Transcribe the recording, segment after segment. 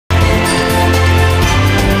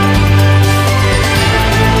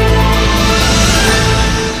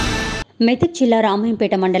మెదక్ జిల్లా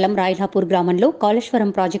రామాయంపేట మండలం రాయలాపూర్ గ్రామంలో కాళేశ్వరం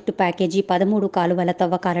ప్రాజెక్టు ప్యాకేజీ 13 కాలువల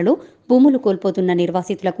తవ్వకాలలో భూములు కోల్పోతున్న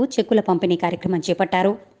నిర్వాసితులకు చెక్కుల పంపిణీ కార్యక్రమం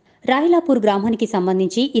చేపట్టారు. రాయలాపూర్ గ్రామానికి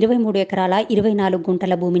సంబంధించి 23 ఎకరాల 24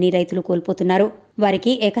 గుంటల భూమిని రైతులు కోల్పోతున్నారు.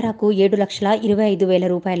 వారికి ఎకరాకు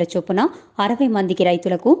 7,25,000 రూపాయల చొప్పున 60 మందికి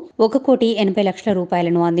రైతులకు 1,80,00,000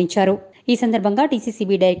 రూపాయలను అందించారు. ఈ సందర్భంగా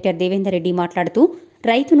డీసీసీబీ డైరెక్టర్ దేవేందర్ రెడ్డి మాట్లాడుతూ,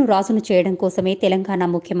 రైతును రాజును చేయడం కోసమే తెలంగాణ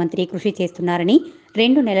ముఖ్యమంత్రి కృషి చేస్తున్నారని,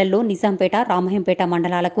 2 నెలల్లో నిజాంపేట, రామాయంపేట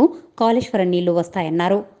మండలాలకు కాళేశ్వరం నీళ్లు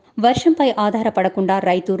వస్తాయన్నారు. వర్షంపై ఆధారపడకుండా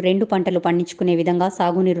రైతు 2 పంటలు పండించుకునే విధంగా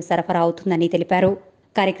సాగునీరు సరఫరా అవుతుందని తెలిపారు.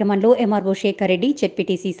 కార్యక్రమంలో ఎంఆర్ఓ శేఖర్ రెడ్డి,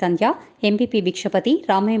 జెడ్పీటీసీ సంధ్య, MPP Bhikshapathi,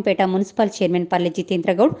 Ramayampet municipal chairman పల్లె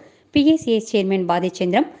జితేంద్రగౌడ్, PACS chairman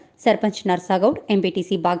బాదేచంద్రం, sarpanch Narsa Goud,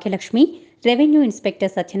 MPTC Bhagyalakshmi, revenue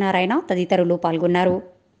inspector Satyanarayana తదితరులు పాల్గొన్నారు.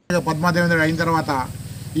 పద్మాదేవేంద్రుడు అయిన తర్వాత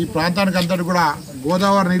ఈ ప్రాంతానికి అంతటి కూడా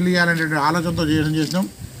గోదావరి నీళ్ళు ఇవ్వాలనే ఆలోచనతో చేసినాం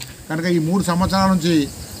కనుక ఈ 3 సంవత్సరాల నుంచి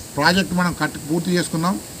ప్రాజెక్టు మనం పూర్తి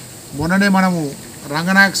చేసుకున్నాం. మొన్ననే మనము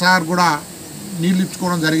రంగనాయక్ సార్ కూడా నీళ్ళు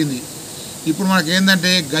ఇచ్చుకోవడం జరిగింది. ఇప్పుడు మనకి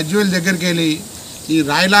ఏంటంటే గజ్వేల్ దగ్గరికి వెళ్ళి ఈ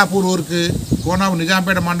రాయలాపూర్ ఊరికి కోనాపు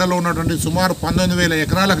నిజాంపేట మండలంలో ఉన్నటువంటి సుమారు 19,000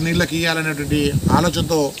 ఎకరాలకు నీళ్ళకి ఇవ్వాలనేటువంటి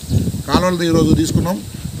ఆలోచనతో కాలువలు ఈరోజు తీసుకున్నాం.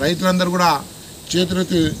 రైతులందరూ కూడా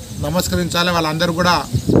చేతులెత్తి నమస్కరించాలి. వాళ్ళందరూ కూడా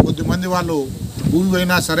కొద్దిమంది వాళ్ళు భూమి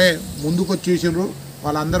అయినా సరే ముందుకు వచ్చేసారు.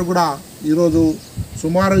 వాళ్ళందరూ కూడా ఈరోజు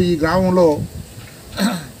సుమారు ఈ గ్రామంలో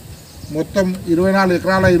మొత్తం 24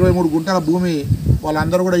 ఎకరాల 23 గుంటల భూమి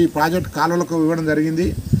వాళ్ళందరూ కూడా ఈ ప్రాజెక్ట్ కాలువలకు ఇవ్వడం జరిగింది.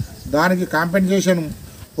 దానికి కాంపెన్సేషన్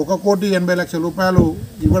 1,80,00,000 రూపాయలు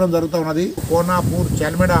ఇవ్వడం జరుగుతున్నది. కోనాపూర్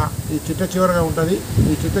చల్మెడ ఈ చిట్ట చివరగా ఉంటుంది.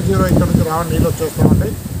 ఈ చిట్ట చివర ఇక్కడ నుంచి రావడం నీళ్ళు వచ్చేస్తూ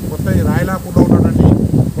ఉంటాయి. మొత్తం ఈ రాయలాపూర్లో ఉన్నటువంటి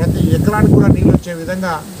ప్రతి ఎకరానికి కూడా నీళ్ళు వచ్చే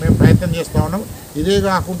విధంగా మేము ప్రయత్నం చేస్తూ ఉన్నాం. ఇదే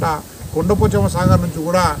కాకుండా కొండపోచమ్మ సాగర్ నుంచి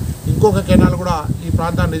కూడా ఇంకొక కెనాల్ కూడా ఈ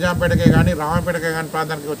ప్రాంతాన్ని నిజాంపేటకే కానీ రామాయంపేటకే కానీ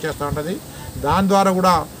ప్రాంతానికి వచ్చేస్తూ ఉంటుంది. దాని ద్వారా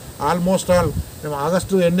కూడా ఆల్మోస్ట్ ఆల్ మేము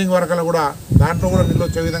ఆగస్టు ఎండింగ్ వరకు కూడా దాంట్లో కూడా నీళ్ళు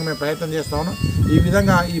వచ్చే విధంగా మేము ప్రయత్నం చేస్తూ ఉన్నాం. ఈ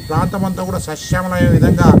విధంగా ఈ ప్రాంతం అంతా కూడా సస్యశ్యామలయ్యే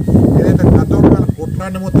విధంగా ఏదైతే గతంలో మనకు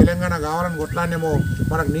కొట్లాడినేమో తెలంగాణ కావాలని కొట్లాడినేమో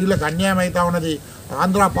మనకు నీళ్ళకి అన్యాయం అవుతూ ఉన్నది,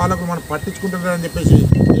 ఆంధ్ర పాలకులు మనం పట్టించుకుంటున్నారని చెప్పేసి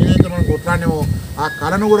ఏదైతే మనం కొట్లాడినేమో ఆ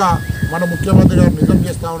కళను కూడా మన ముఖ్యమంత్రి గారు నిజం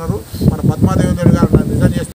చేస్తూ ఉన్నారు. మన పద్మాదేవేంద్ర గారు నిజం చేస్తారు.